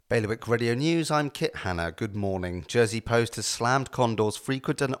Bailiwick Radio News, I'm Kit Hanna. Good morning. Jersey Post has slammed Condor's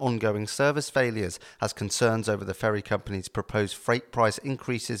frequent and ongoing service failures as concerns over the ferry company's proposed freight price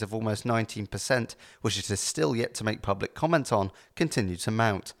increases of almost 19%, which it is still yet to make public comment on, continue to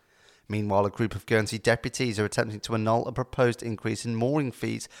mount. Meanwhile, a group of Guernsey deputies are attempting to annul a proposed increase in mooring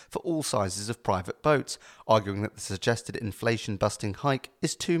fees for all sizes of private boats, arguing that the suggested inflation-busting hike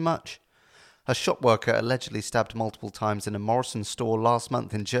is too much. A shop worker allegedly stabbed multiple times in a Morrison store last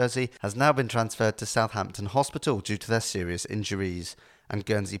month in Jersey has now been transferred to Southampton Hospital due to their serious injuries. And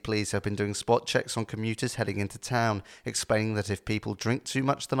Guernsey police have been doing spot checks on commuters heading into town, explaining that if people drink too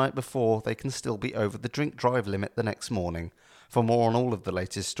much the night before, they can still be over the drink drive limit the next morning. For more on all of the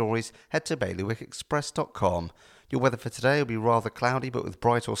latest stories, head to bailiwickexpress.com. Your weather for today will be rather cloudy but with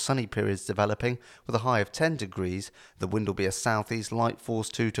bright or sunny periods developing, with a high of 10 degrees. The wind will be a southeast light force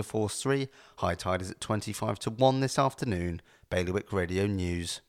 2 to force 3. High tide is at 25 to 1 this afternoon. Bailiwick Radio News.